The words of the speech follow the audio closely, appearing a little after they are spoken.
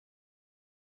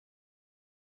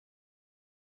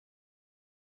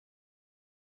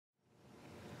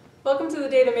Welcome to the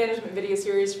Data Management video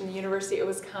series from the University of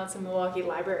Wisconsin-Milwaukee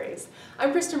Libraries.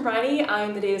 I'm Kristen Briney.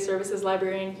 I'm the Data Services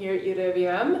Librarian here at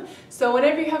UWM. So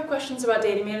whenever you have questions about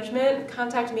data management,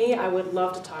 contact me. I would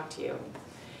love to talk to you.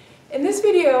 In this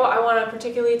video, I want to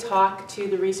particularly talk to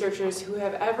the researchers who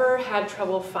have ever had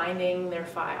trouble finding their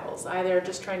files, either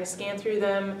just trying to scan through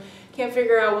them, can't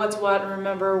figure out what's what and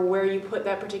remember where you put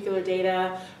that particular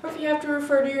data, or if you have to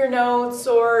refer to your notes,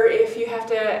 or if you have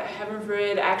to, heaven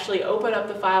forbid, actually open up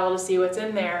the file to see what's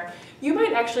in there. You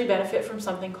might actually benefit from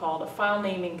something called a file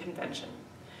naming convention.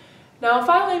 Now, a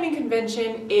file naming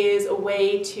convention is a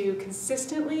way to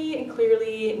consistently and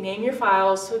clearly name your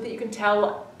files so that you can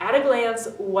tell at a glance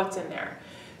what's in there.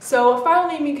 So a file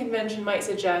naming convention might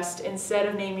suggest, instead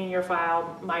of naming your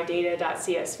file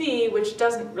mydata.csv, which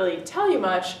doesn't really tell you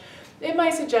much, it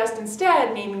might suggest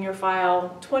instead naming your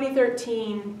file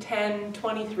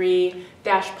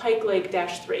 2013-1023-Pike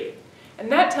Lake-3.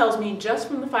 And that tells me just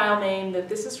from the file name that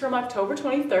this is from October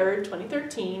 23rd,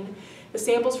 2013, the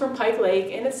sample's from Pike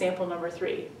Lake, and it's sample number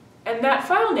 3. And that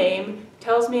file name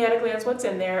tells me at a glance what's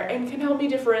in there and can help me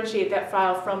differentiate that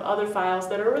file from other files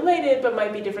that are related but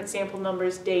might be different sample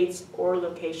numbers, dates, or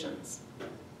locations.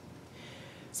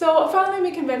 So a file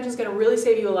naming convention is going to really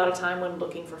save you a lot of time when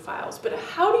looking for files, but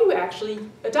how do you actually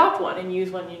adopt one and use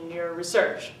one in your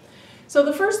research? So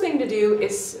the first thing to do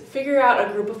is figure out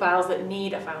a group of files that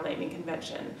need a file naming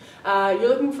convention. You're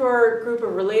looking for a group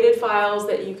of related files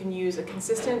that you can use a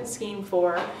consistent scheme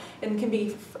for, and can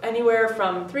be anywhere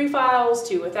from 3 files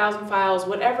to 1,000 files,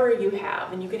 whatever you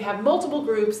have. And you can have multiple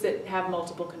groups that have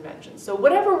multiple conventions. So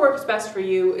whatever works best for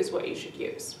you is what you should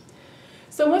use.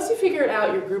 So once you figure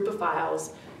out your group of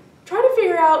files, try to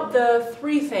figure out the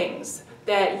 3 things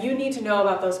that you need to know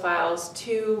about those files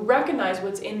to recognize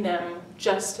what's in them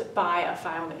just by a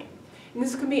file name. And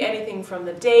this can be anything from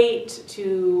the date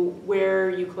to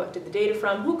where you collected the data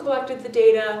from, who collected the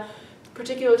data, the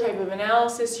particular type of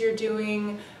analysis you're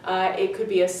doing. It could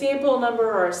be a sample number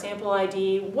or a sample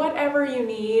ID, whatever you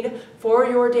need for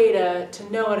your data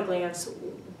to know at a glance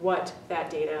what that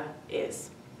data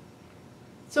is.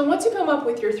 So once you come up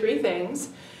with your 3 things,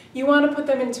 you want to put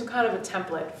them into kind of a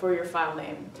template for your file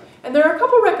name. And there are a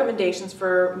couple recommendations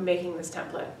for making this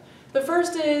template. The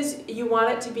first is you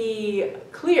want it to be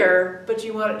clear, but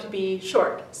you want it to be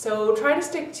short. So try to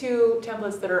stick to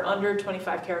templates that are under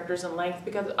 25 characters in length,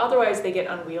 because otherwise they get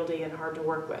unwieldy and hard to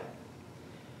work with.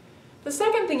 The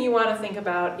second thing you want to think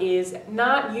about is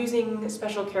not using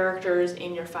special characters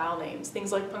in your file names.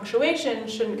 Things like punctuation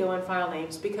shouldn't go in file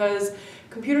names because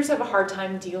computers have a hard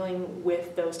time dealing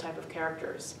with those type of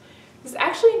characters. This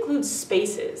actually includes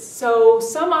spaces. So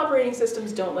some operating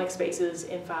systems don't like spaces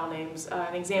in file names.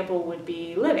 An example would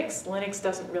be Linux. Linux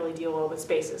doesn't really deal well with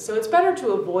spaces. So it's better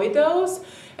to avoid those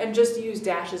and just use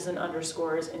dashes and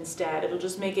underscores instead. It'll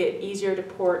just make it easier to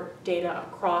port data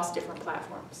across different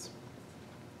platforms.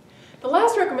 The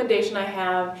last recommendation I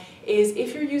have is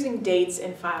if you're using dates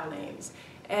in file names.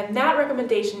 And that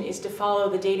recommendation is to follow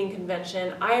the dating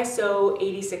convention ISO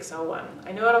 8601.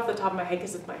 I know it off the top of my head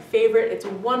because it's my favorite. It's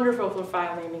wonderful for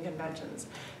file naming conventions.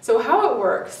 So how it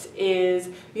works is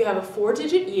you have a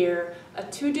 4-digit year, a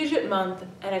 2-digit month,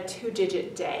 and a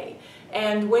 2-digit day.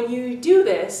 And when you do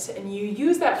this and you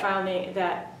use that file name,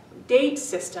 that date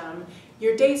system,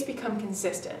 your dates become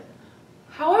consistent.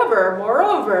 However,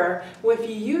 moreover, if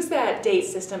you use that date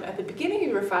system at the beginning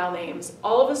of your file names,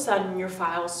 all of a sudden your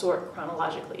files sort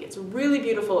chronologically. It's really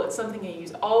beautiful. It's something I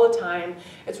use all the time.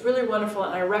 It's really wonderful,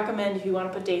 and I recommend if you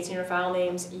want to put dates in your file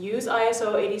names, use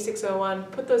ISO 8601,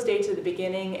 put those dates at the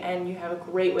beginning, and you have a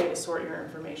great way to sort your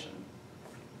information.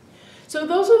 So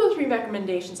those are the 3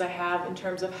 recommendations I have in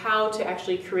terms of how to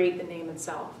actually create the name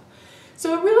itself.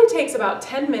 So it really takes about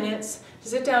 10 minutes to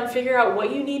sit down, figure out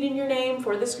what you need in your name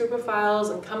for this group of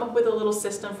files, and come up with a little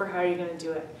system for how you're going to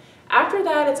do it. After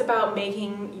that, it's about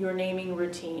making your naming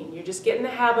routine. You just get in the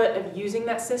habit of using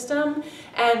that system,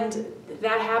 and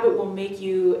that habit will make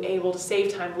you able to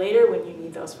save time later when you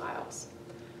need those files.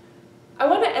 I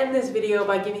want to end this video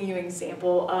by giving you an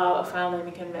example of a file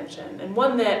naming convention, and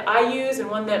one that I use and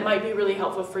one that might be really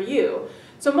helpful for you.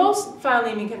 So most file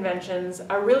naming conventions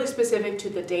are really specific to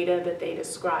the data that they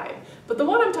describe. But the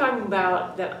one I'm talking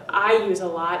about that I use a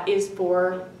lot is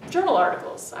for journal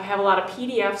articles. I have a lot of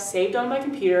PDFs saved on my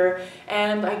computer,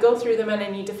 and I go through them and I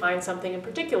need to find something in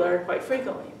particular quite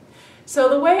frequently. So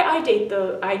the way I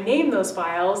name those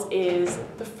files is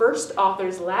the first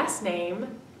author's last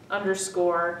name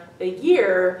underscore the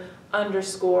year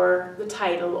underscore the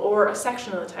title, or a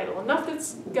section of the title, enough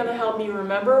that's going to help me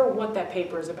remember what that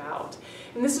paper is about.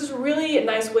 And this is really a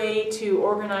nice way to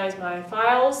organize my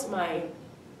files, my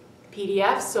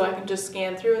PDFs, so I can just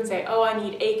scan through and say, oh, I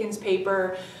need Aiken's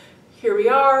paper. Here we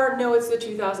are. No, it's the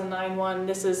 2009 one.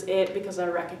 This is it because I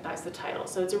recognize the title.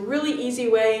 So it's a really easy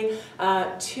way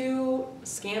to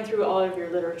scan through all of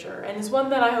your literature, and it's one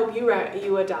that I hope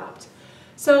you adopt.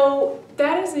 So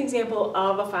that is an example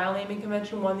of a file naming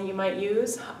convention, one that you might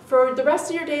use. For the rest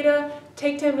of your data,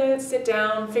 take 10 minutes, sit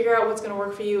down, figure out what's going to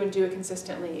work for you, and do it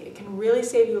consistently. It can really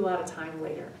save you a lot of time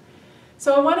later.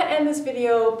 So I want to end this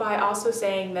video by also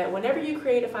saying that whenever you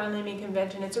create a file naming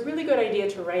convention, it's a really good idea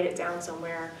to write it down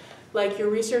somewhere, like your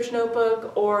research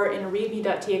notebook or in a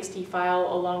readme.txt file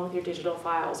along with your digital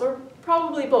files, or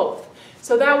probably both.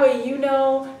 So that way you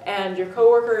know, and your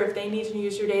coworker, if they need to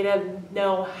use your data,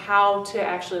 know how to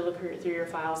actually look through your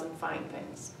files and find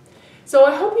things. So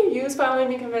I hope you use file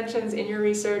naming conventions in your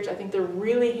research. I think they're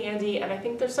really handy, and I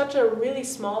think they're such a really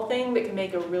small thing that can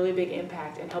make a really big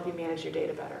impact and help you manage your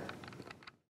data better.